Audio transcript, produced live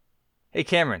Hey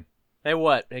Cameron, Hey,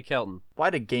 what? Hey, Kelton.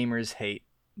 why do gamers hate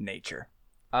nature?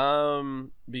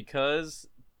 Because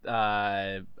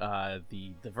the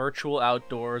virtual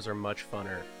outdoors are much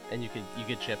funner, and you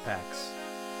get jetpacks.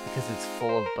 Because it's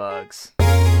full of bugs.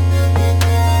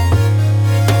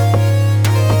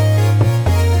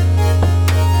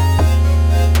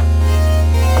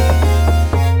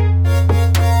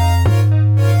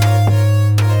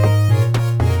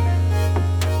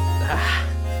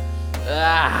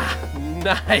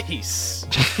 Nice.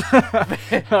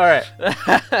 All right.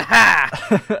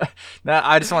 Now,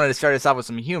 I just wanted to start us off with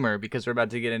some humor because we're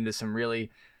about to get into some really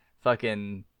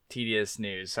fucking tedious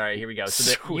news. All right, here we go. So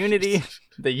Sweet.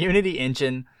 the Unity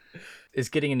engine is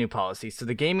getting a new policy. So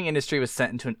the gaming industry was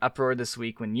sent into an uproar this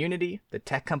week when Unity, the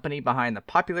tech company behind the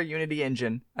popular Unity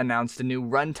engine, announced a new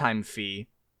runtime fee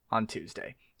on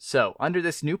Tuesday. So, under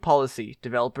this new policy,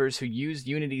 developers who use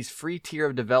Unity's free tier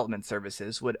of development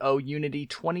services would owe Unity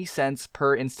 20 cents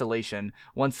per installation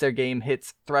once their game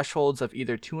hits thresholds of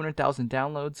either 200,000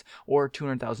 downloads or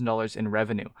 $200,000 in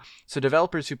revenue. So,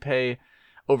 developers who pay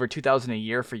over $2,000 a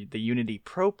year for the Unity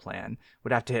Pro plan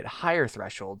would have to hit higher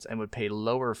thresholds and would pay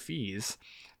lower fees.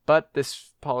 But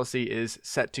this policy is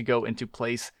set to go into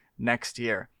place next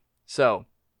year. So,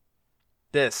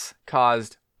 this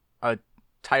caused a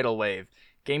tidal wave.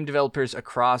 Game developers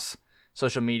across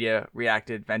social media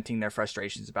reacted, venting their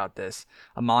frustrations about this.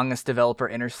 Among Us developer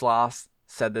Innersloth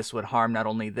said this would harm not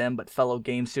only them but fellow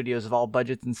game studios of all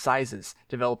budgets and sizes.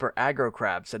 Developer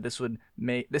AgroCrab said this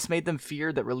made them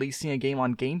fear that releasing a game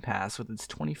on Game Pass with its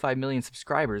 25 million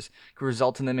subscribers could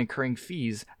result in them incurring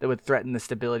fees that would threaten the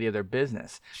stability of their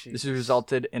business. Jesus. This has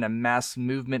resulted in a mass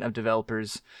movement of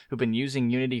developers who've been using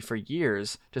Unity for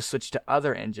years to switch to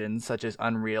other engines such as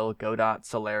Unreal, Godot,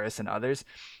 Solaris, and others.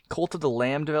 Cult of the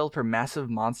Lamb developer Massive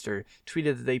Monster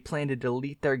tweeted that they plan to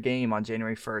delete their game on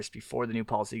January 1st before the new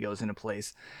policy goes into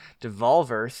place.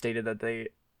 Devolver stated that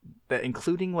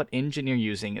including what engine you're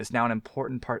using is now an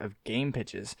important part of game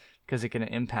pitches because it can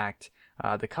impact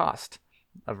the cost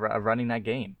of running that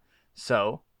game.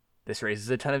 So, this raises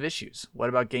a ton of issues. What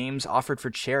about games offered for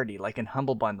charity, like in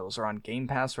Humble Bundles or on Game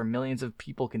Pass, where millions of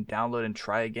people can download and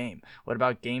try a game? What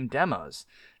about game demos?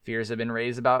 Fears have been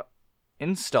raised about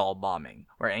install bombing,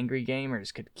 where angry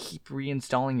gamers could keep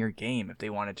reinstalling your game if they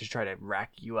wanted to try to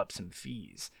rack you up some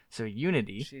fees. So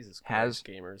Unity Jesus has Christ,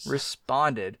 gamers.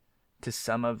 responded to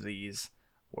some of these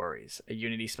worries. A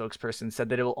Unity spokesperson said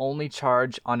that it will only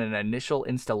charge on an initial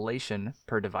installation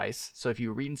per device. So if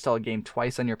you reinstall a game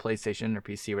twice on your PlayStation or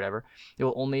PC or whatever, it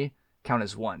will only count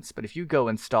as once. But if you go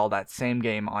install that same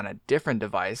game on a different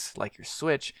device, like your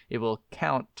Switch, it will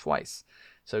count twice.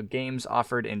 So games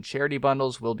offered in charity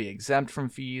bundles will be exempt from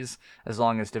fees as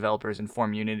long as developers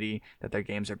inform Unity that their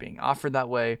games are being offered that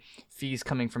way. Fees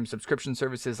coming from subscription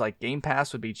services like Game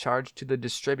Pass would be charged to the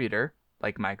distributor,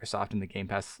 like Microsoft in the Game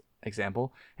Pass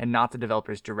example, and not the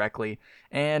developers directly.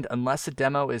 And unless a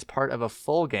demo is part of a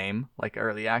full game, like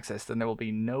early access, then there will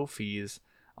be no fees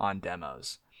on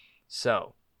demos.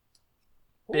 So,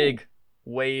 big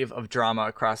wave of drama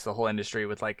across the whole industry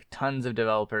with like tons of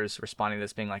developers responding to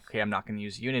this being like, okay, I'm not going to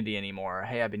use Unity anymore.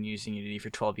 Hey, I've been using Unity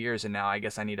for 12 years and now I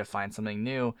guess I need to find something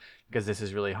new because this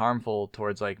is really harmful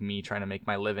towards like me trying to make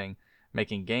my living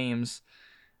making games.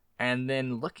 And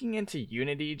then looking into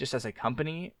Unity just as a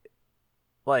company,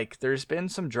 like there's been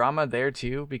some drama there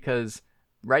too because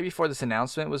right before this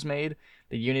announcement was made,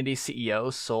 the Unity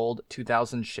CEO sold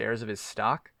 2,000 shares of his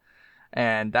stock.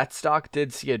 And that stock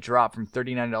did see a drop from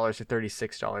 $39 to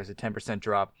 $36, a 10%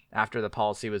 drop after the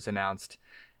policy was announced.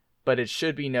 But it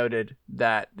should be noted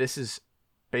that this is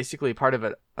basically part of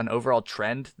an overall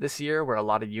trend this year where a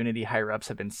lot of Unity higher-ups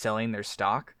have been selling their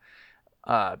stock.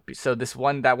 So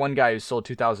that one guy who sold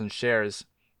 2,000 shares,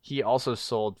 he also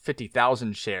sold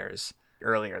 50,000 shares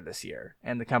earlier this year.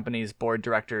 And the company's board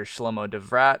director, Shlomo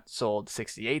Devrat, sold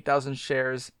 68,000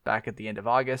 shares back at the end of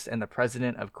August. And the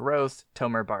president of growth,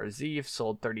 Tomer Bar-Zeev,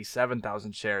 sold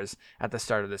 37,000 shares at the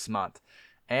start of this month.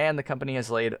 And the company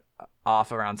has laid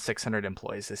off around 600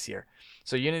 employees this year.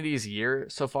 So Unity's year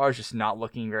so far is just not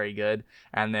looking very good.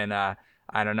 And then I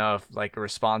don't know if like a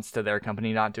response to their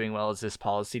company not doing well is this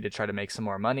policy to try to make some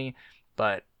more money.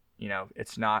 But,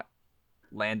 it's not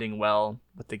landing well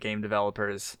with the game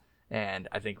developers. And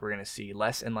I think we're going to see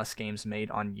less and less games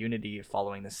made on Unity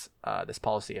following this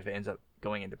policy if it ends up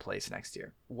going into place next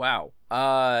year. Wow.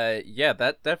 Yeah,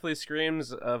 that definitely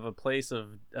screams of a place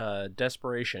of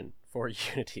desperation for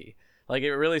Unity. Like,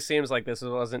 it really seems like this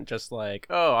wasn't just like,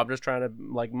 oh, I'm just trying to,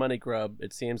 like, money grub.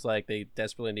 It seems like they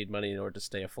desperately need money in order to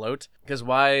stay afloat. Because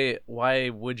why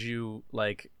would you,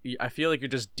 like, I feel like you're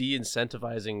just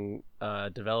de-incentivizing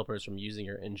developers from using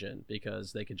your engine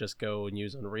because they could just go and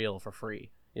use Unreal for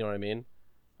free. You know what I mean?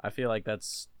 I feel like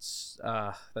that's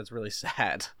really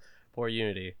sad. Poor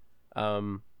Unity.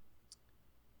 But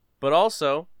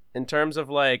also, in terms of,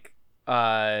 like,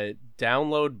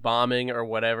 download bombing or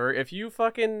whatever, if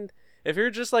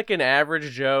you're just like an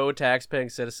average Joe tax-paying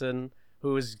citizen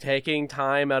who is taking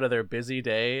time out of their busy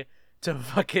day to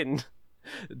fucking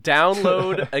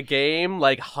download a game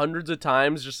like hundreds of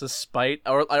times just to spite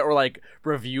or like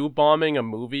review bombing a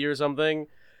movie or something,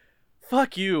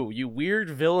 fuck you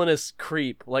weird villainous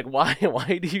creep. Like, why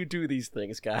do you do these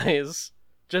things, guys?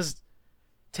 Just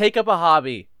take up a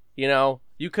hobby, you know?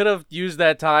 You could have used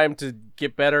that time to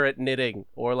get better at knitting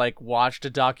or like watched a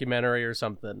documentary or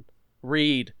something.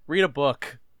 Read a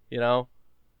book, you know?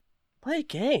 Play a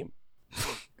game.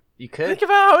 You could. Think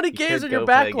about how many games in your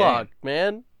backlog,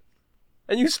 man.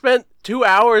 And you spent 2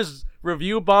 hours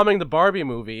review bombing the Barbie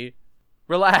movie.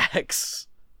 Relax.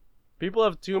 People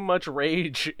have too much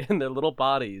rage in their little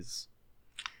bodies.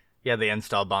 Yeah, the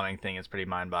install bombing thing is pretty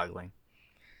mind-boggling.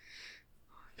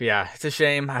 But yeah, it's a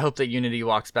shame. I hope that Unity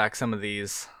walks back some of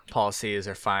these policies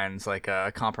or finds like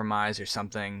a compromise or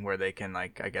something where they can,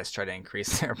 like, I guess, try to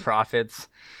increase their profits.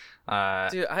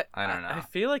 Dude, I don't know. I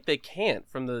feel like they can't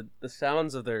from the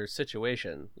sounds of their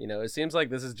situation. You know, it seems like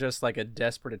this is just like a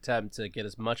desperate attempt to get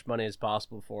as much money as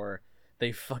possible before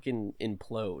they fucking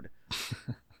implode.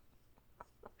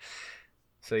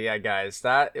 So yeah, guys,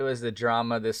 it was the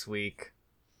drama this week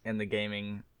in the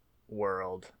gaming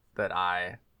world that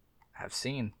I have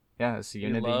seen. Yeah, it's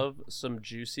Unity. You love some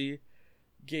juicy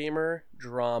gamer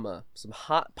drama, some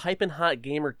piping hot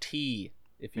gamer tea,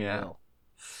 if you will.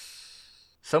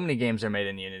 So many games are made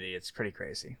in Unity. It's pretty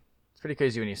crazy. It's pretty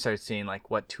crazy when you start seeing like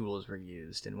what tools were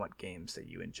used and what games that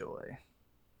you enjoy.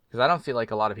 Because I don't feel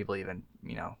like a lot of people even,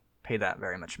 pay that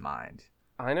very much mind.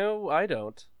 I know I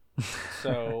don't.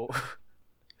 So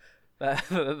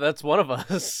that's one of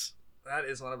us. That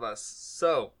is one of us.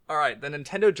 So, all right, the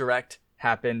Nintendo Direct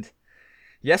happened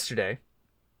yesterday.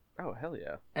 Oh, hell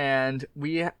yeah. And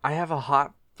I have a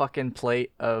hot fucking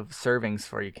plate of servings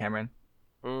for you, Cameron.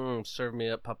 Serve me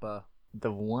up, papa.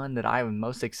 The one that I'm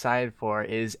most excited for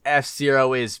is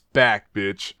F-Zero is back,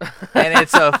 bitch. And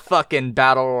it's a fucking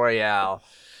battle royale.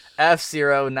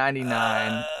 F-Zero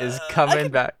 99 is coming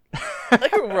back. I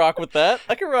can rock with that.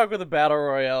 I can rock with a battle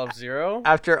royale of Zero.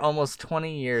 After almost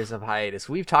 20 years of hiatus,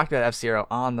 we've talked about F-Zero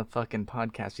on the fucking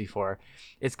podcast before.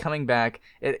 It's coming back.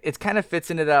 It kind of fits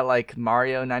into that like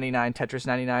Mario 99, Tetris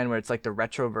 99, where it's like the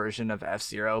retro version of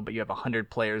F-Zero, but you have 100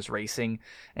 players racing,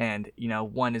 and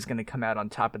one is going to come out on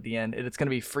top at the end. It's going to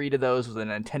be free to those with a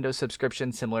Nintendo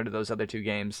subscription, similar to those other two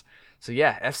games. So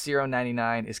yeah, F-Zero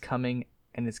 99 is coming,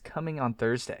 and it's coming on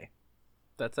Thursday.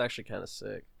 That's actually kind of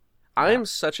sick. I am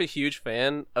such a huge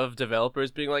fan of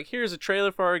developers being like, here's a trailer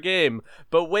for our game,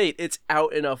 but wait, it's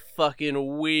out in a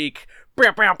fucking week.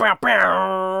 I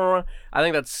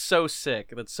think that's so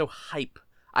sick. That's so hype.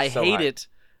 I hate it.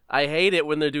 I hate it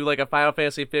when they do like a Final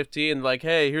Fantasy 15, like,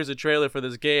 hey, here's a trailer for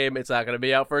this game. It's not going to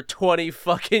be out for 20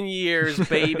 fucking years,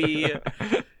 baby.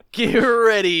 Get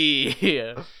ready.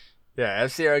 Yeah,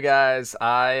 F-Zero, guys.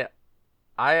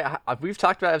 We've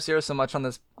talked about F-Zero so much on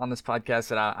this podcast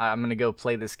that I'm gonna go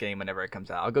play this game whenever it comes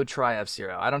out. I'll go try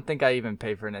F-Zero. I don't think I even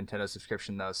pay for a Nintendo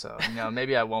subscription though, so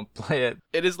maybe I won't play it.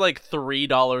 It is like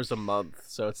 $3 a month,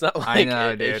 so it's not like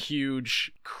a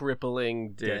huge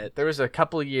crippling debt. There was a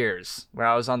couple of years where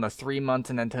I was on the 3-month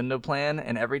Nintendo plan,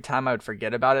 and every time I would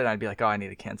forget about it, I'd be like, oh, I need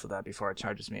to cancel that before it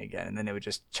charges me again, and then it would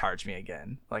just charge me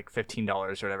again, like $15 or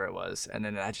whatever it was, and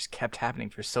then that just kept happening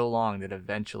for so long that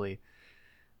eventually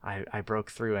I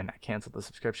broke through and I canceled the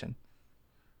subscription.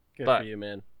 Good for you,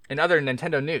 man. In other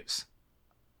Nintendo news,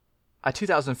 a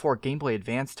 2004 Game Boy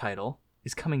Advance title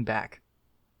is coming back.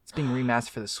 It's being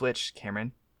remastered for the Switch,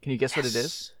 Cameron. Can you guess what it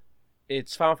is?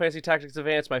 It's Final Fantasy Tactics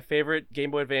Advance, my favorite Game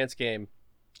Boy Advance game.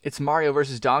 It's Mario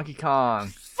vs. Donkey Kong.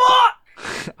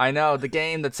 Fuck! I know, the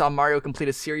game that saw Mario complete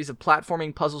a series of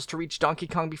platforming puzzles to reach Donkey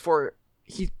Kong before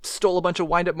he stole a bunch of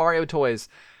wind-up Mario toys.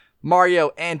 Mario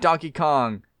and Donkey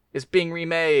Kong is being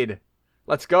remade.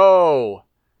 Let's go.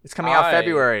 It's coming out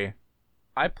February.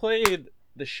 I played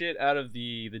the shit out of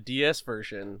the DS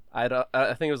version. I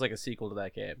think it was like a sequel to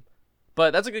that game.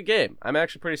 But that's a good game. I'm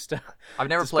actually pretty stoked. I've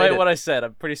never played it. Despite what I said,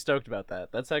 I'm pretty stoked about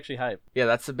that. That's actually hype. Yeah,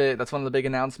 that's one of the big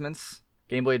announcements.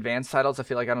 Game Boy Advance titles, I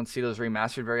feel like I don't see those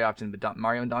remastered very often, but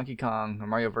Mario and Donkey Kong, or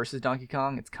Mario vs. Donkey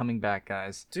Kong, it's coming back,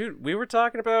 guys. Dude, we were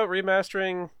talking about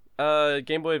remastering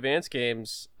Game Boy Advance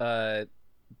games, the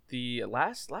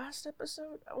last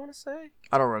episode, I want to say.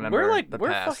 I don't remember.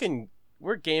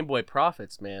 We're Game Boy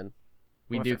prophets, man.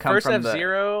 We do come First from the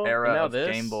F-Zero, era and now of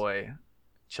this. Game Boy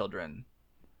children.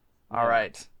 Yeah. All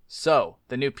right. So,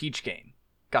 the new Peach game.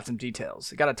 Got some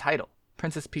details. It got a title.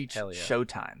 Princess Peach Hell yeah.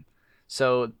 Showtime.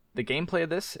 So, the gameplay of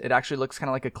this, it actually looks kind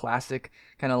of like a classic,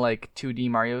 kind of like 2D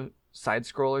Mario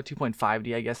side-scroller,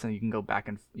 2.5D, I guess, and you can go back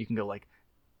and you can go, like,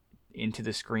 into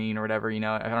the screen or whatever, you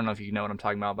know. I don't know if you know what I'm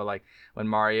talking about, but, like, when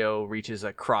Mario reaches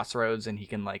a crossroads and he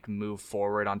can, like, move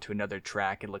forward onto another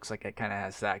track, it looks like it kind of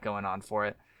has that going on for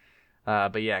it.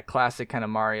 But yeah, classic kind of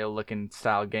Mario looking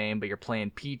style game, but you're playing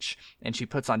Peach and she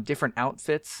puts on different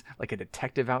outfits, like a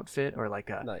detective outfit or like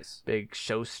a big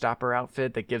showstopper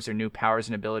outfit that gives her new powers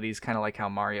and abilities, kind of like how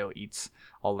Mario eats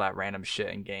all that random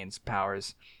shit and gains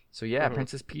powers. So yeah,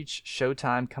 Princess Peach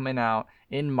Showtime coming out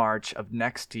in March of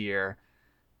next year.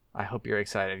 I hope you're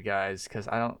excited, guys, because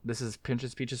this is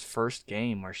Princess Peach's first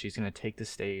game where she's going to take the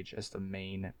stage as the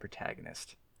main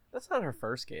protagonist. That's not her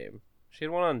first game. She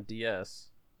had one on DS.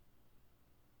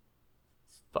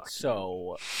 Fuck.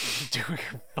 So, do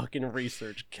your fucking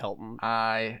research, Kelton.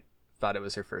 I thought it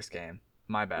was her first game.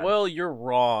 My bad. Well, you're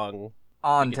wrong.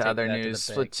 On to other news.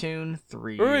 Splatoon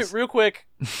 3. Wait, real quick.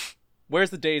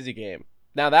 Where's the Daisy game?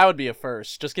 Now, that would be a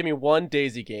first. Just give me one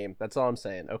Daisy game. That's all I'm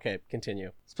saying. Okay,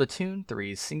 continue. Splatoon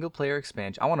 3's single-player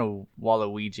expansion. I want a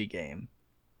Waluigi game.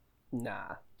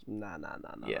 Nah.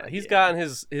 Yeah, he's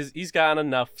gotten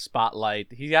enough spotlight.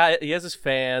 He has his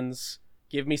fans.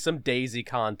 Give me some Daisy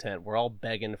content. We're all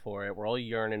begging for it. We're all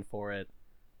yearning for it.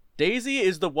 Daisy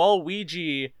is the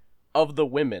Waluigi of the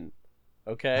women.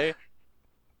 Okay?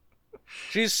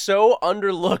 She's so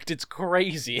underlooked, it's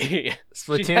crazy.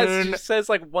 Splatoon. She says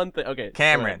like one thing. Okay.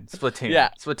 Cameron, Splatoon. Yeah.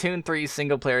 Splatoon 3's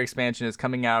single-player expansion is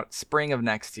coming out spring of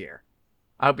next year.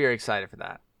 I hope you're excited for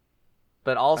that.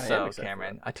 But also,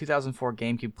 Cameron, a 2004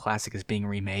 GameCube classic is being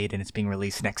remade and it's being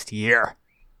released next year.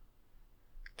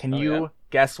 Can you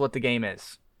guess what the game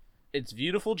is? It's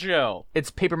Beautiful Joe. It's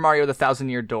Paper Mario: The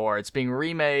Thousand-Year Door. It's being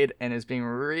remade and is being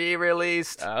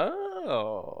re-released.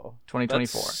 Oh.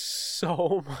 2024. That's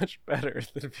so much better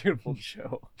than Beautiful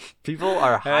Joe. People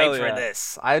are hyped for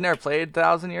this. I've never played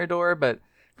Thousand Year Door, but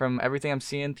from everything I'm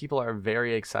seeing, people are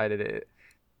very excited.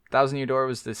 Thousand Year Door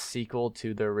was the sequel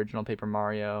to the original Paper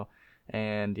Mario.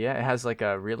 And yeah, it has like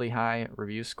a really high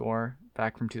review score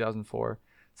back from 2004.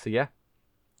 So yeah.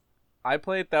 I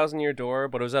played Thousand Year Door,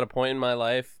 but it was at a point in my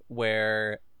life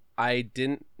where I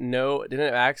didn't have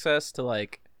access to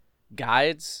like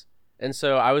guides. And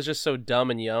so I was just so dumb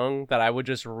and young that I would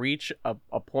just reach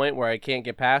a point where I can't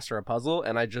get past or a puzzle,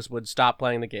 and I just would stop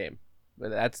playing the game.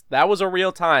 That was a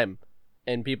real time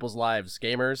in people's lives,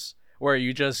 gamers, where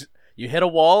you hit a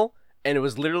wall, and it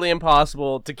was literally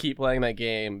impossible to keep playing that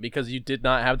game because you did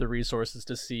not have the resources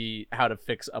to see how to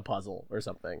fix a puzzle or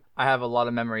something. I have a lot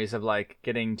of memories of like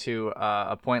getting to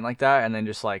a point like that, and then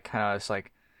just like kind of just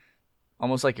like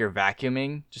almost like you're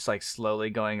vacuuming, just like slowly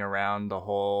going around the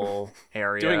whole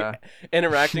area,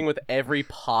 interacting with every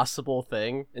possible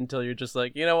thing until you're just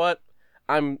like, you know what?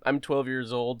 I'm 12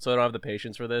 years old, so I don't have the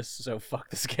patience for this. So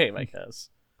fuck this game, I guess.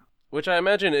 Which I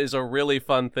imagine is a really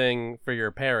fun thing for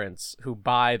your parents who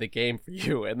buy the game for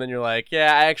you, and then you're like,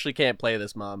 yeah, I actually can't play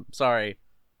this, Mom. Sorry.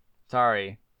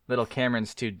 Little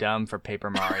Cameron's too dumb for Paper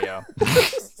Mario.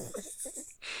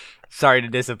 Sorry to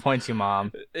disappoint you,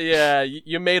 Mom. Yeah,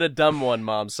 you made a dumb one,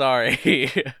 Mom. Sorry.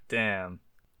 Damn.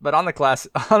 But on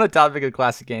the topic of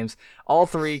classic games, all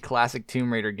 3 classic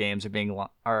Tomb Raider games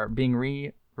are being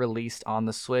re-released on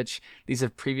the Switch. These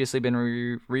have previously been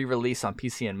re-released on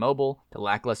PC and mobile to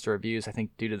lackluster reviews, I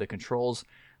think, due to the controls.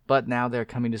 But now they're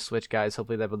coming to Switch, guys.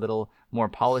 Hopefully they have a little more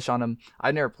polish on them.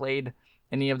 I've never played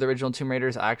any of the original Tomb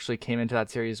Raiders. I actually came into that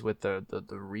series with the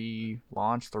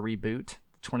relaunch, the reboot,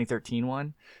 2013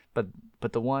 one.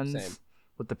 But the ones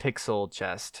with the pixel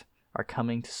chest are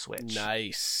coming to Switch.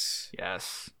 Nice.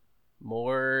 Yes.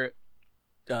 More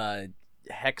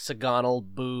hexagonal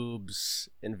boobs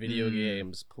in video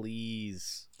games,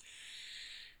 please.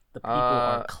 The people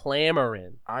are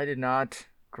clamoring. I did not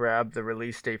grab the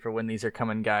release date for when these are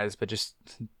coming, guys, but just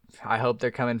I hope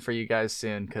they're coming for you guys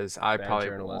soon because I probably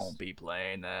won't be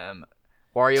playing them.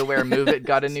 WarioWare Move It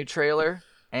got a new trailer.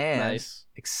 And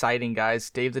exciting, guys,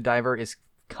 Dave the Diver is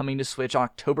coming to Switch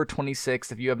October 26th.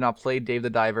 If you have not played Dave the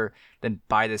Diver, then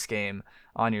buy this game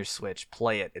on your Switch.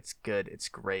 Play it. It's good. It's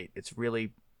great. It's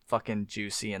really fucking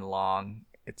juicy and long.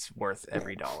 It's worth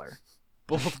every dollar.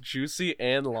 Both juicy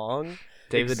and long?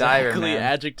 Dave the Diver, man.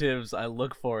 Adjectives I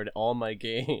look for in all my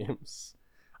games.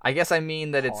 I guess I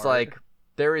mean that it's like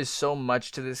there is so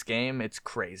much to this game. It's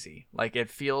crazy. Like it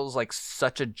feels like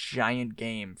such a giant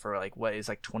game for like what is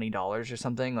like $20 or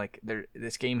something. Like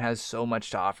this game has so much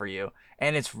to offer you,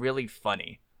 and it's really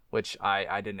funny, which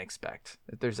I didn't expect.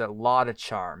 There's a lot of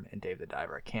charm in Dave the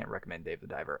Diver. I can't recommend Dave the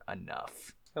Diver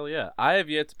enough. Hell yeah. I have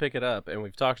yet to pick it up, and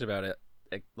we've talked about it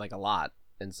like a lot.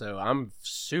 And so I'm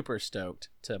super stoked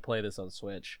to play this on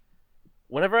Switch.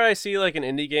 Whenever I see like an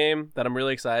indie game that I'm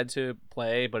really excited to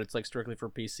play, but it's like strictly for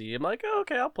PC, I'm like, oh,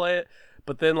 okay, I'll play it.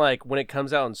 But then like when it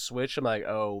comes out on Switch, I'm like,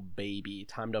 oh baby,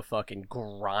 time to fucking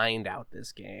grind out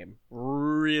this game.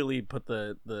 Really put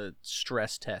the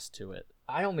stress test to it.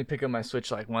 I only pick up my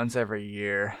Switch like once every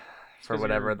year for 'Cause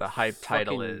whatever you're the hype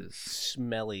title fucking is.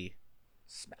 Smelly.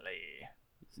 Smelly.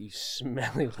 You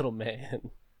smelly little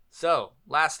man. So,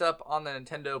 last up on the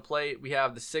Nintendo plate, we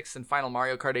have the 6th and final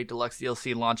Mario Kart 8 Deluxe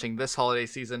DLC launching this holiday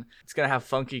season. It's going to have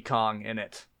Funky Kong in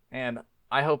it. And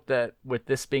I hope that with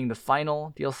this being the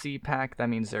final DLC pack, that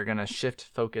means they're going to shift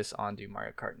focus onto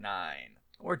Mario Kart 9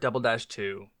 or Double Dash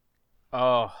 2.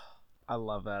 Oh, I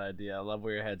love that idea. I love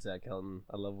where your head's at, Kelton.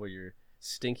 I love where your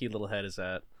stinky little head is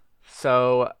at.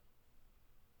 So,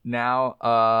 now,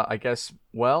 I guess,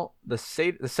 well, the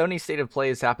Sony State of Play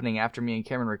is happening after me and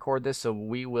Cameron record this, so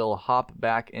we will hop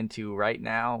back into right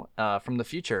now from the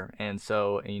future. And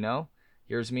so,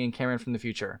 here's me and Cameron from the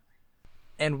future.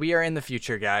 And we are in the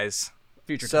future, guys.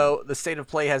 Future So, time. the State of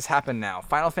Play has happened now.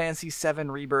 Final Fantasy VII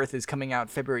Rebirth is coming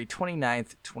out February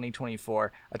 29th,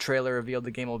 2024. A trailer revealed the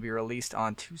game will be released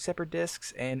on 2 separate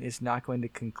discs and is not going to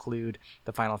conclude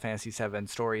the Final Fantasy VII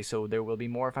story, so there will be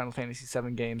more Final Fantasy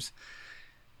VII games.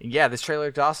 Yeah, this trailer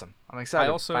looked awesome. I'm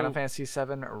excited. Final Fantasy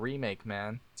VII Remake,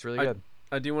 man. It's really good.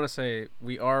 I do want to say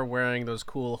we are wearing those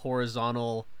cool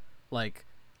horizontal, like,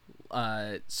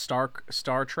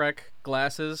 Star Trek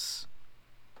glasses.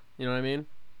 You know what I mean?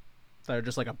 That are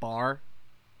just like a bar.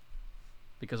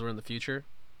 Because we're in the future.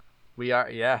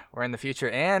 We're in the future.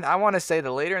 And I want to say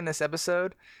that later in this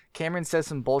episode, Cameron says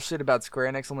some bullshit about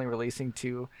Square Enix only releasing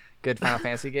 2 good Final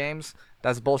Fantasy games.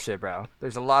 That's bullshit, bro.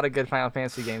 There's a lot of good Final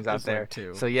Fantasy games out there. Like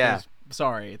 2. So yeah.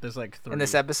 There's like 3. In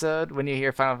this episode, when you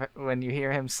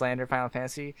hear him slander Final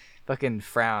Fantasy, fucking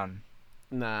frown.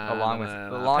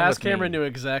 Past Cameron knew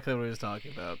exactly what he was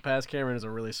talking about. Past Cameron is a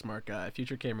really smart guy.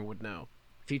 Future Cameron would know.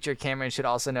 Future Cameron should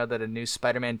also know that a new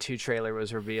Spider-Man 2 trailer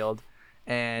was revealed.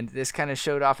 And this kind of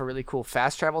showed off a really cool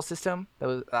fast travel system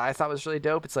that I thought was really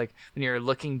dope. It's like when you're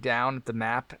looking down at the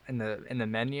map in the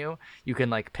menu, you can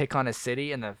like pick on a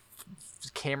city, and the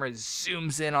camera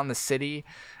zooms in on the city,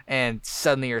 and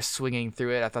suddenly you're swinging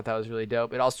through it. I thought that was really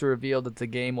dope. It also revealed that the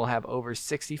game will have over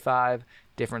 65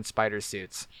 different spider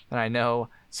suits, and I know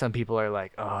some people are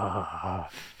like, oh,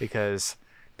 because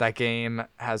that game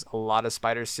has a lot of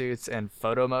spider suits, and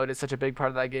photo mode is such a big part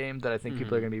of that game that I think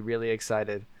people are going to be really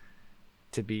excited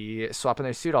to be swapping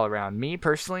their suit all around. Me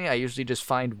personally, I usually just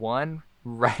find one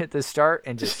right at the start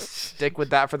and just stick with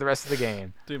that for the rest of the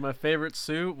game. Dude, my favorite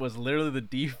suit was literally the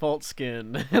default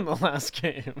skin in the last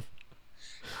game.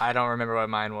 I don't remember what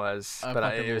mine was,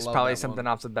 but it was probably something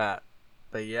off the bat.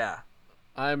 But yeah.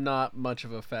 I'm not much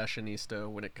of a fashionista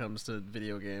when it comes to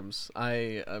video games.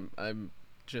 I'm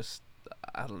just,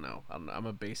 I don't know. I'm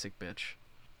a basic bitch.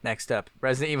 Next up,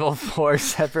 Resident Evil 4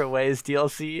 Separate Ways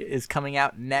DLC is coming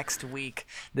out next week.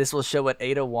 This will show what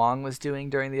Ada Wong was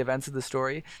doing during the events of the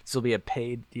story. This will be a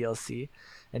paid DLC.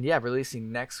 And yeah,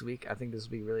 releasing next week. I think this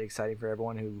will be really exciting for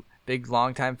everyone who big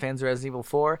longtime fans of Resident Evil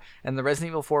 4. And the Resident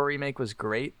Evil 4 remake was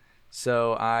great.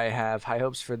 So I have high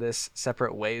hopes for this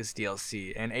Separate Ways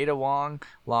DLC. And Ada Wong,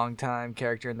 longtime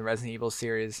character in the Resident Evil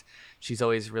series, she's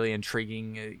always really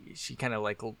intriguing. She kind of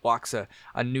like walks a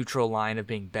neutral line of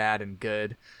being bad and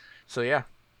good. So yeah,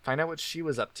 find out what she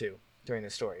was up to during the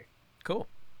story. Cool.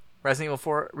 Resident Evil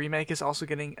 4 Remake is also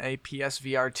getting a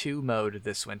PSVR 2 mode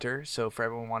this winter. So for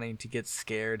everyone wanting to get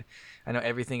scared, I know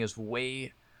everything is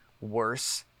way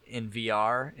worse in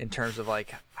VR in terms of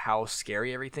like how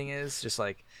scary everything is. Just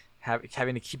like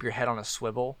having to keep your head on a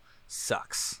swivel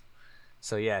sucks.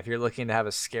 So yeah, if you're looking to have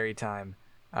a scary time,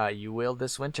 you will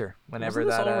this winter. Whenever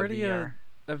Wasn't this that already VR,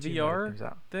 a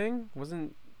VR thing?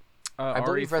 Wasn't I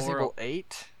believe RE4 Resident Evil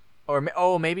 8, or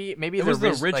maybe it was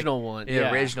the original one.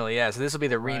 The original, yeah. So this will be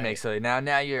the remake. Right. So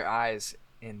now your eyes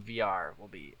in VR will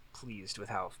be pleased with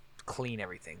how clean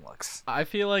everything looks. I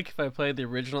feel like if I played the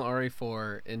original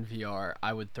RE4 in VR,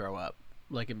 I would throw up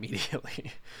like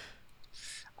immediately.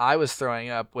 I was throwing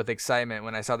up with excitement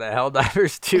when I saw that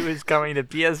Helldivers 2 is coming to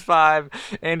PS5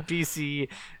 and PC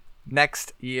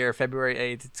next year, February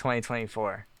 8th,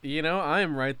 2024. You know, I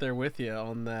am right there with you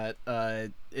on that.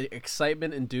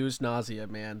 Excitement induced nausea,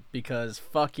 man, because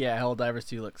fuck yeah, Helldivers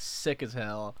 2 looks sick as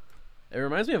hell. It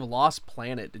reminds me of Lost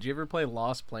Planet. Did you ever play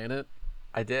Lost Planet?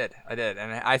 I did,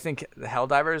 and I think the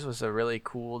Helldivers was a really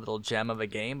cool little gem of a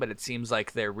game, but it seems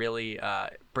like they're really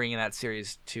bringing that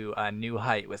series to a new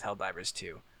height with Helldivers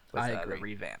 2, with I the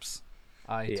agree. revamps.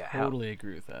 I totally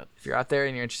agree with that. If you're out there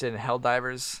and you're interested in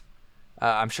Helldivers,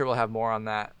 I'm sure we'll have more on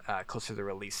that closer to the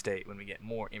release date when we get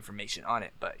more information on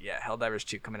it. But yeah, Helldivers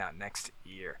 2 coming out next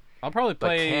year. I'll probably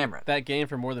play Cameron, that game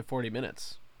for more than 40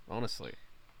 minutes, honestly.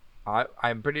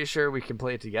 I'm pretty sure we can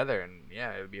play it together, and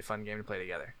yeah, it would be a fun game to play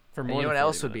together. For And more you know than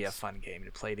what 40 else would be a minutes. fun game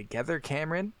to play together,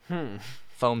 Cameron? Hmm.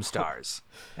 Foam Stars.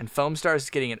 And Foam Stars is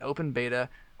getting an open beta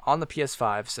on the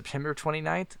PS5 September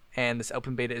 29th, and this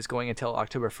open beta is going until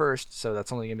October 1st, so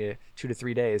that's only going to be 2 to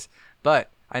 3 days.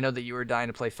 But I know that you were dying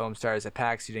to play Foam Stars at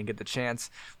PAX. You didn't get the chance.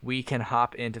 We can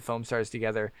hop into Foam Stars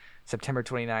together September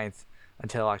 29th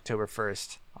until October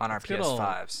 1st on our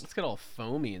PS5s. Let's get all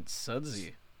foamy and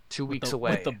sudsy. 2 weeks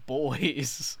away. With the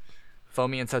boys.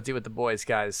 Foamy and sudsy with the boys,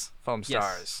 guys. Foam Yes.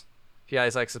 Stars. If you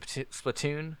guys like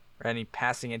Splatoon or any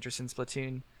passing interest in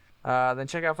Splatoon, then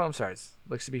check out Foam Stars.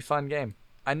 Looks to be a fun game.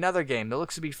 Another game that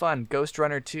looks to be fun, Ghost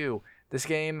Runner 2. This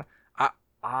game,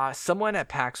 someone at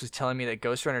PAX was telling me that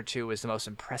Ghost Runner 2 was the most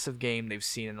impressive game they've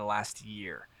seen in the last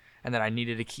year, and that I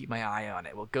needed to keep my eye on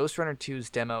it. Well, Ghost Runner 2's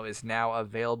demo is now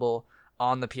available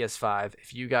on the PS5.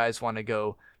 If you guys want to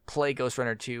go play Ghost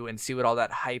Runner 2 and see what all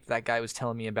that hype that guy was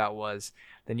telling me about was,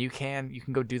 then you can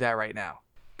go do that right now.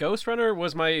 Ghost Runner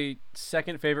was my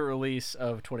second favorite release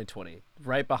of 2020,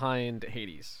 right behind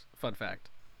Hades. Fun fact.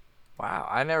 Wow,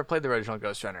 I never played the original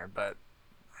Ghost Runner, but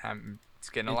it's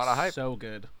getting a lot of hype. It's so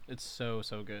good. It's so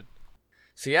good.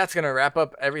 So yeah, it's gonna wrap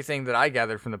up everything that I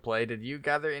gathered from the play. Did you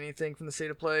gather anything from the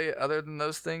state of play other than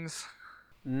those things?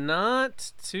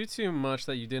 Not too much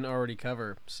that you didn't already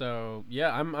cover. So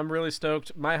yeah, I'm really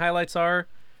stoked. My highlights are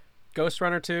Ghost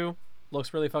Runner 2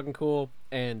 looks really fucking cool,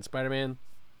 and Spider-Man,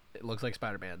 it looks like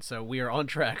Spider-Man. So we are on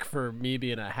track for me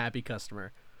being a happy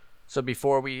customer. So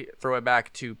before we throw it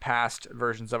back to past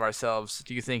versions of ourselves,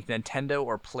 do you think Nintendo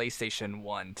or PlayStation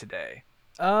won today?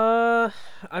 I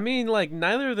mean, like,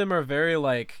 neither of them are very,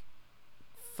 like,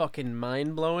 fucking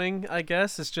mind-blowing, I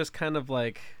guess. It's just kind of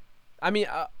like, I mean,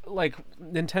 like,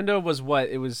 Nintendo was what?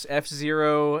 It was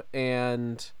F-Zero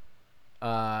and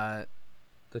The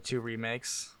two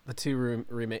remakes. the two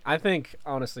remake. I think,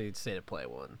 honestly, State of Play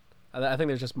won. I think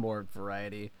there's just more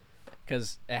variety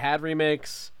because it had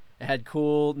remakes, it had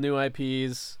cool new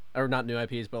IPs, or not new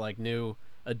IPs, but like new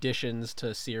additions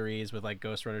to series with like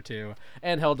Ghost Runner 2,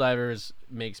 and Helldivers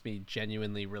makes me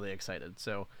genuinely really excited.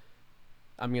 So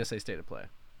I'm gonna say State of Play.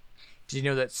 Did you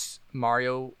know that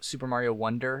Super Mario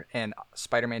Wonder and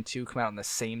Spider-Man 2 come out on the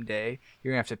same day?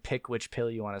 You're gonna have to pick which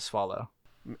pill you want to swallow.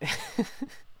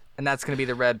 And that's going to be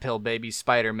the red pill, baby,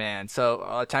 Spider-Man.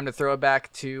 So time to throw it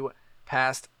back to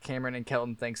past Kameron and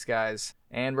Kelton. Thanks, guys.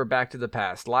 And we're back to the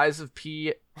past. Lies of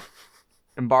P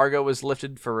embargo was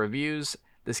lifted for reviews.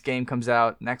 This game comes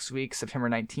out next week, September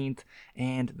 19th,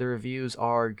 and the reviews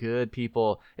are good,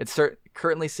 people. It's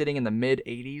currently sitting in the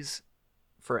mid-80s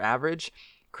for average.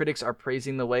 Critics are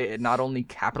praising the way it not only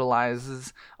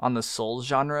capitalizes on the Souls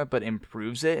genre, but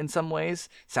improves it in some ways.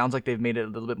 Sounds like they've made it a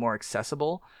little bit more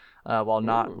accessible. While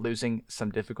not losing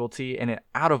some difficulty. And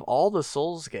out of all the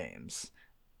Souls games,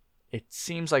 it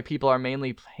seems like people are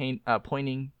mainly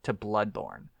pointing to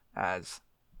Bloodborne as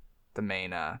the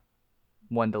main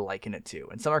one to liken it to.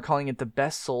 And some are calling it the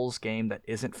best Souls game that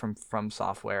isn't from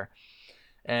Software.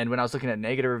 And when I was looking at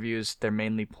negative reviews, they're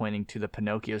mainly pointing to the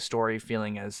Pinocchio story,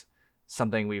 feeling as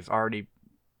something we've already,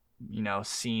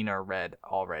 seen or read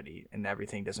already, and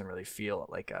everything doesn't really feel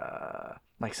like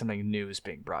something new is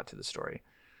being brought to the story.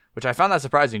 Which I found that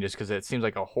surprising just because it seems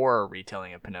like a horror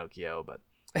retelling of Pinocchio, but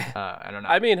I don't know.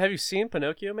 I mean, have you seen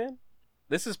Pinocchio, man?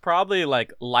 This is probably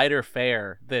like lighter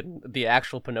fare than the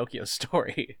actual Pinocchio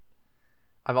story.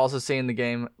 I've also seen the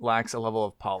game lacks a level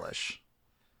of polish.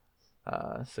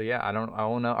 So yeah, I don't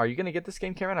know. Are you gonna get this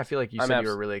game, Cameron? I feel like you said you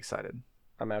were really excited.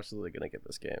 I'm absolutely gonna get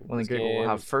this game. Well, then good. We'll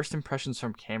have first impressions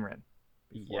from Cameron.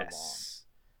 Yes.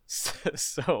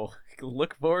 So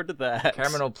look forward to that.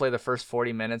 Cameron will play the first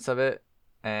 40 minutes of it.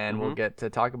 And we'll get to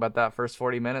talk about that first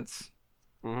 40 minutes.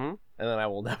 And then I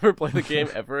will never play the game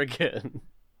ever again.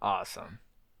 Awesome.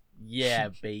 Yeah,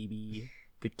 baby.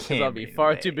 The Cameron Because I'll be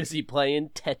far way. too busy playing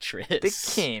Tetris.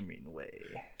 The Cameron way.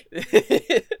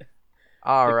 The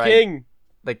All right. King.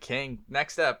 The King.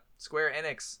 Next up, Square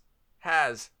Enix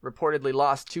has reportedly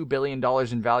lost $2 billion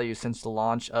in value since the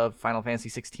launch of Final Fantasy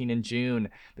XVI in June.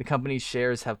 The company's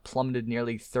shares have plummeted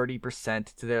nearly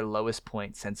 30% to their lowest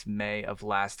point since May of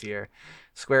last year.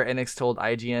 Square Enix told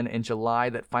IGN in July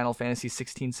that Final Fantasy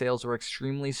XVI sales were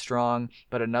extremely strong,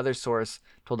 but another source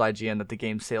told IGN that the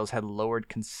game's sales had lowered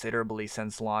considerably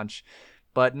since launch,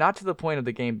 but not to the point of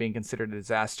the game being considered a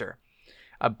disaster.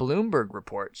 A Bloomberg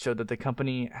report showed that the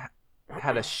company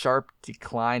had a sharp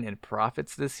decline in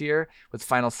profits this year, with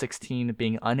Final 16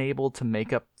 being unable to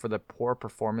make up for the poor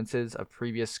performances of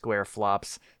previous Square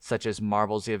flops such as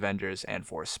Marvel's The Avengers and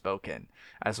Forspoken,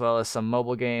 as well as some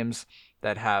mobile games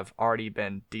that have already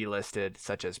been delisted,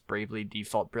 such as Bravely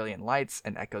Default Brilliant Lights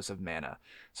and Echoes of Mana.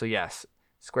 So yes,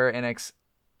 Square Enix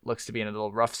looks to be in a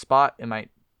little rough spot. It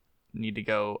might need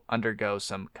to undergo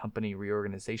some company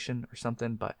reorganization or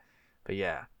something, but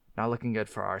yeah, not looking good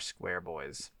for our Square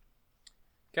boys.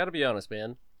 Gotta be honest,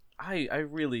 man. I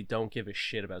really don't give a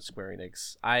shit about Square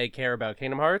Enix. I care about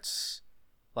Kingdom Hearts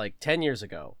like 10 years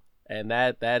ago, and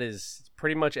that is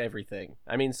pretty much everything.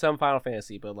 I mean, some Final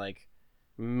Fantasy, but like,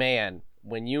 man,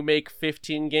 when you make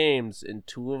 15 games and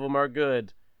 2 of them are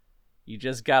good, you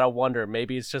just gotta wonder,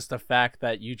 maybe it's just the fact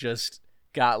that you just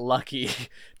got lucky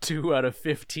 2 out of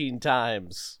 15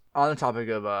 times. On the topic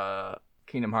of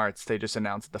Kingdom Hearts, they just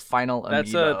announced the final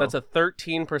amiibo. That's a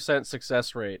 13%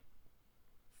 success rate.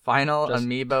 Final just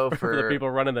amiibo for the people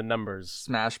running the numbers.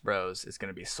 Smash Bros is going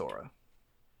to be Sora.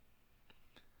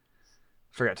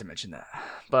 Forgot to mention that.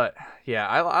 But yeah,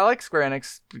 I like Square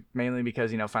Enix mainly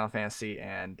because, Final Fantasy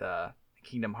and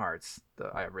Kingdom Hearts.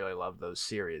 I really love those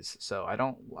series. So I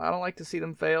don't like to see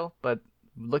them fail, but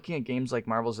looking at games like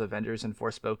Marvel's Avengers and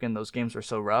Forspoken, those games were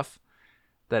so rough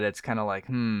that it's kind of like,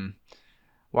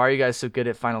 why are you guys so good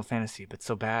at Final Fantasy but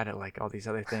so bad at like all these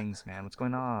other things, man? What's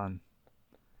going on?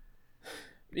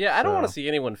 Yeah, I don't want to see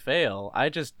anyone fail. I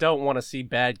just don't want to see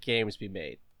bad games be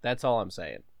made. That's all I'm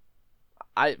saying.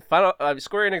 Square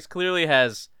Enix clearly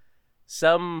has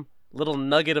some little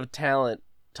nugget of talent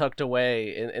tucked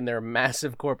away in their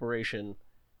massive corporation,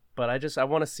 but I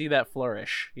want to see that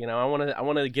flourish. I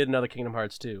want to get another Kingdom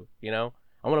Hearts 2. I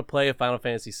want to play a Final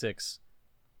Fantasy 6,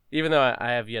 even though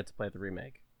I have yet to play the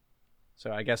remake.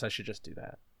 So I guess I should just do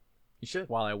that. You should.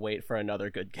 While I wait for another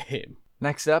good game.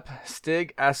 Next up,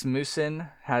 Stig Asmussen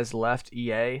has left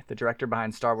EA. The director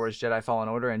behind Star Wars Jedi Fallen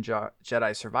Order and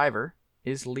Jedi Survivor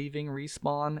is leaving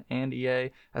Respawn and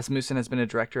EA. Asmussen has been a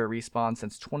director at Respawn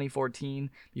since 2014.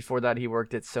 Before that, he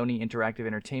worked at Sony Interactive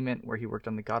Entertainment, where he worked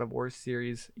on the God of War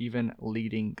series, even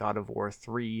leading God of War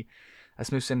 3.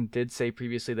 Asmussen did say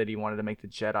previously that he wanted to make the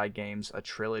Jedi games a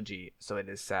trilogy, so it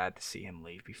is sad to see him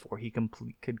leave before he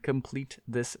could complete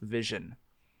this vision.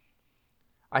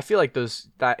 I feel like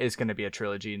that is going to be a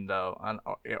trilogy, though,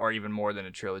 or even more than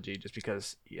a trilogy, just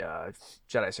because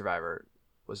Jedi Survivor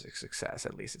was a success.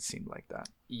 At least it seemed like that.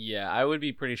 Yeah, I would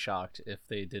be pretty shocked if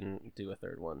they didn't do a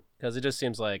third one, because it just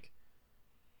seems like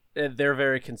they're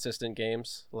very consistent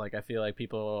games. Like, I feel like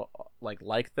people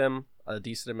like them a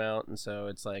decent amount, and so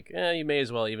it's like, you may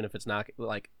as well, even if it's not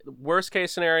like worst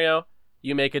case scenario,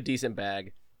 you make a decent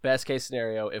bag. Best case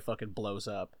scenario, it fucking blows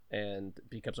up and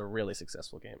becomes a really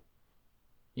successful game.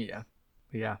 Yeah.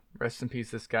 Rest in peace,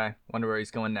 this guy. Wonder where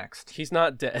he's going next. He's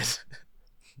not dead.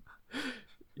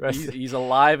 He's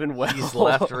alive and well. He's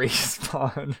left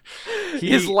Respawn.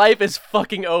 His life is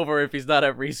fucking over if he's not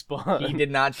at Respawn. He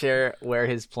did not share where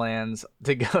his plans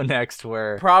to go next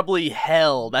were. Probably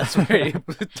hell. That's where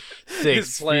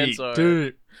his plans are.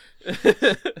 Dude.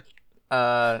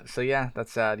 So yeah,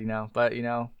 that's sad, But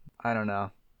I don't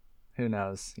know. Who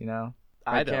knows? Right,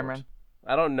 I don't. Cameron?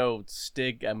 I don't know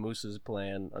Stig Amusa's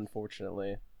plan,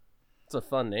 unfortunately. It's a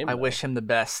fun name, I though. wish him the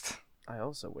best. I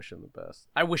also wish him the best.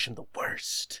 I wish him the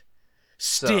worst.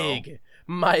 Stig,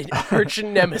 my arch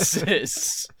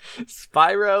nemesis.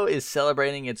 Spyro is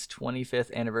celebrating its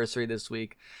 25th anniversary this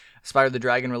week. Spyro the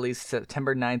Dragon released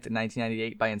September 9th,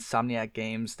 1998 by Insomniac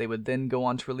Games. They would then go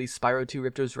on to release Spyro 2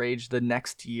 Ripto's Rage the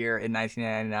next year in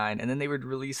 1999, and then they would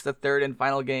release the third and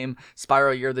final game,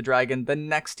 Spyro Year of the Dragon, the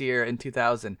next year in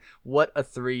 2000. What a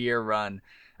 3-year run.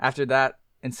 After that,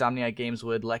 Insomniac Games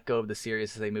would let go of the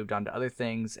series as they moved on to other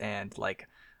things and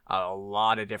a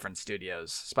lot of different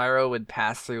studios. Spyro would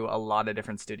pass through a lot of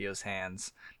different studios'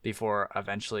 hands before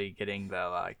eventually getting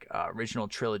the original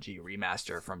trilogy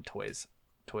remaster from Toys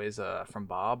from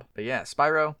Bob. But yeah,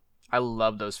 Spyro, I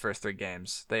love those first 3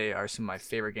 games. They are some of my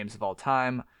favorite games of all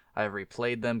time. I've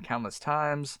replayed them countless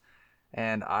times,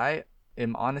 and I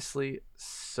am honestly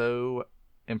so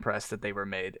impressed that they were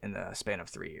made in the span of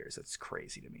 3 years. It's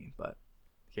crazy to me, but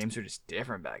games are just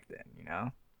different back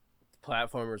then,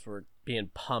 Platformers were being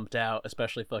pumped out,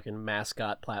 especially fucking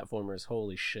mascot platformers.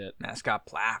 Holy shit. Mascot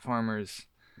platformers.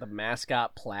 The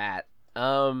mascot plat.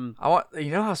 I want,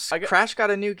 how Crash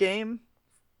got a new game?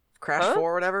 Crash 4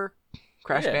 or whatever?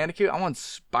 Crash Bandicoot? I want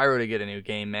Spyro to get a new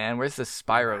game, man. Where's the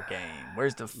Spyro game?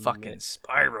 Where's the fucking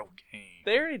Spyro game?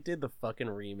 They already did the fucking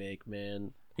remake,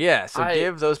 man. Yeah, so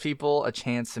give those people a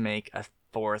chance to make a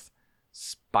 4th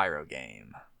Spyro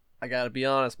game. I gotta be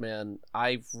honest, man.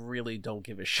 I really don't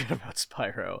give a shit about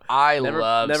Spyro. I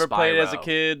love Never Spyro. played it as a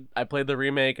kid. I played the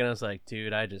remake, and I was like,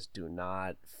 dude, I just do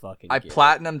not fucking I get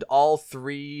platinumed all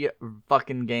 3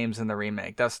 fucking games in the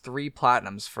remake. That's 3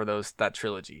 platinums for that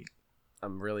trilogy.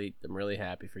 I'm really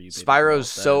happy for you, baby. Spyro's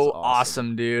so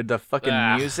awesome, dude. The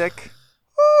fucking music.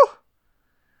 Woo!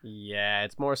 Yeah,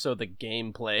 it's more so the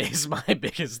gameplay is my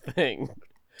biggest thing.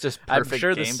 Just perfect I'm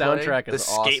sure gameplay. the soundtrack is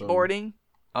awesome. The skateboarding.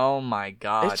 Oh my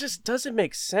god. It just doesn't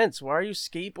make sense. Why are you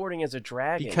skateboarding as a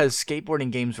dragon? Because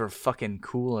skateboarding games were fucking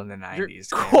cool in the 90s.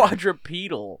 You're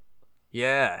quadrupedal.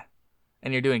 Yeah.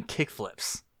 And you're doing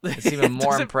kickflips. It's even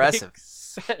more impressive. Make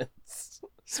sense.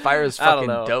 Spyro's fucking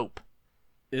dope.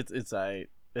 It's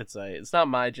not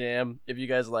my jam. If you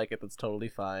guys like it, that's totally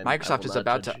fine. Microsoft is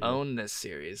about to own this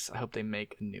series. I hope they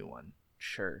make a new one.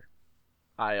 Sure.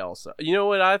 I also... You know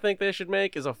what I think they should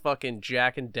make is a fucking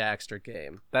Jak and Daxter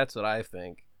game. That's what I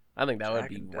think. I think that would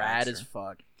be rad as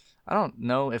fuck. I don't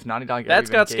know if Naughty Dog That's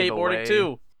even got gave skateboarding away...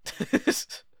 too.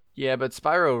 Yeah, but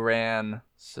Spyro ran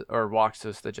or walked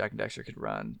so the Jak and Daxter could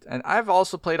run. And I've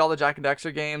also played all the Jak and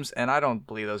Daxter games, and I don't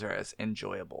believe those are as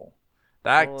enjoyable.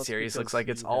 That series looks like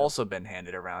it's also been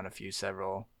handed around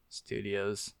several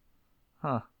studios.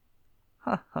 Huh.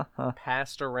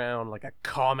 Passed around like a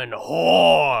common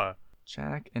whore.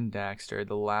 Jak and Daxter,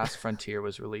 The Last Frontier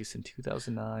was released in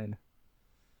 2009.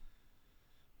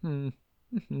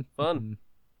 Fun.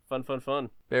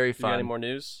 Very fun. You got any more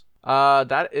news?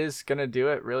 That is gonna do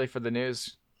it really for the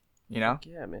news. Yeah,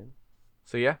 man.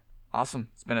 So yeah, awesome.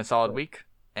 It's been a solid week,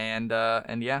 and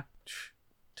yeah.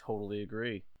 Totally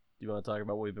agree. Do you want to talk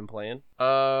about what we've been playing?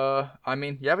 I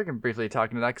mean, yeah, we can briefly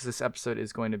talk into that because this episode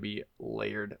is going to be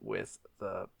layered with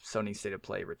the Sony State of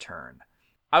Play return.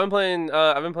 I've been playing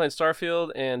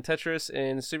Starfield and Tetris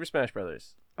and Super Smash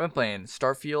Brothers. I've been playing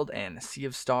Starfield and Sea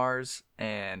of Stars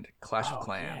and Clash of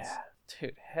Clans. Yeah.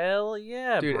 Dude, hell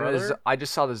yeah, dude, brother. I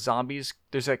just saw the Zombies.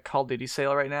 There's a Call of Duty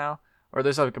sale right now, or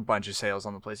there's like a bunch of sales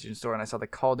on the PlayStation Store, and I saw the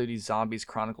Call of Duty Zombies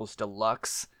Chronicles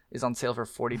Deluxe is on sale for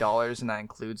 $40, and that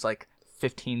includes like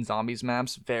 15 zombies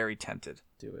maps. Very tempted.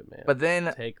 Do it, man. But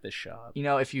then take the shot.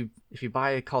 If you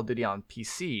buy a Call of Duty on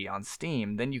PC on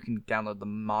Steam, then you can download the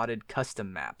modded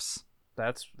custom maps.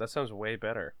 That sounds way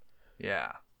better.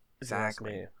 Yeah,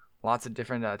 exactly. Lots of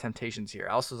different temptations here.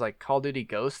 Also, like Call of Duty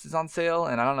Ghosts is on sale,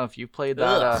 and I don't know if you played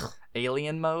that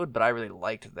Alien mode, but I really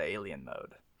liked the Alien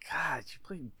mode. God, you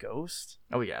played Ghost?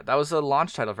 Oh yeah, that was a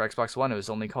launch title for Xbox One. It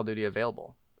was only Call of Duty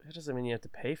available. That doesn't mean you have to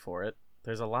pay for it.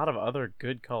 There's a lot of other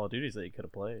good Call of Duties that you could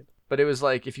have played. But it was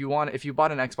like if you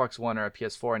bought an Xbox One or a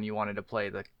PS4 and you wanted to play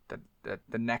the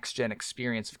next gen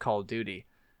experience of Call of Duty,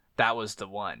 that was the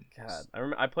one.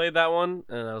 God, I played that one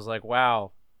and I was like,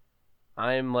 wow,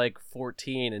 I'm like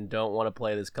 14 and don't want to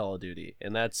play this Call of Duty,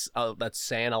 and that's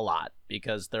saying a lot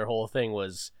because their whole thing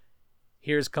was,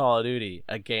 here's Call of Duty,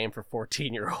 a game for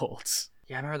 14-year-olds.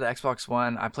 Yeah, I remember the Xbox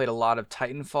One. I played a lot of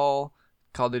Titanfall,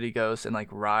 Call of Duty Ghosts, and like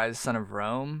Rise, Son of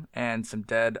Rome, and some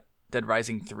Dead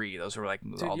Rising 3. Those were like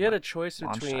dude, you had a choice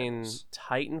between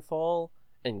Titanfall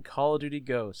and Call of Duty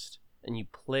Ghost, and you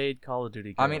played Call of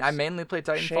Duty Ghost. I mean, I mainly played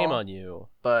Titanfall. Shame on you.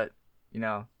 But,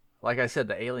 like I said,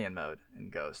 the Alien mode in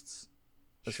Ghosts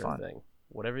was sure fun. Thing.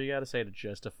 Whatever you got to say to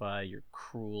justify your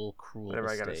cruel Whatever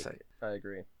mistake. I got to say. I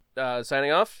agree.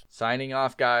 Signing off? Signing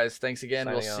off, guys. Thanks again.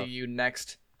 We'll see you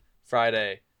next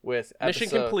Friday with Mission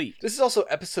complete. This is also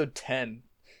episode 10.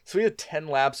 So we had 10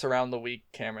 laps around the week,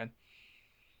 Cameron.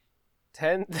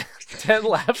 10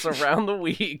 laps around the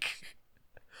week.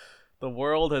 The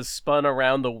world has spun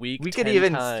around the week. We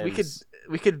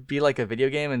could be like a video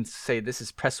game and say this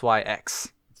is press Y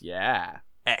X. Yeah.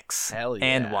 X. Hell yeah.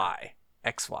 And Y.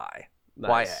 XY.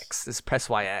 Nice. YX. This is press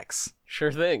YX.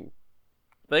 Sure thing.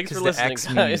 Thanks for listening, the X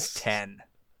guys. Means 10.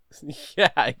 Yeah,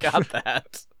 I got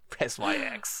that. Press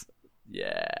YX.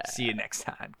 Yeah. See you next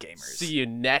time, gamers. See you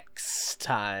next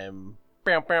time.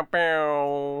 Bow, bow,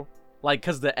 bow. Like,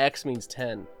 because the X means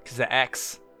 10. Because the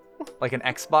X. Like an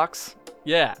Xbox?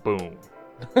 Yeah. Boom.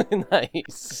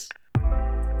 Nice.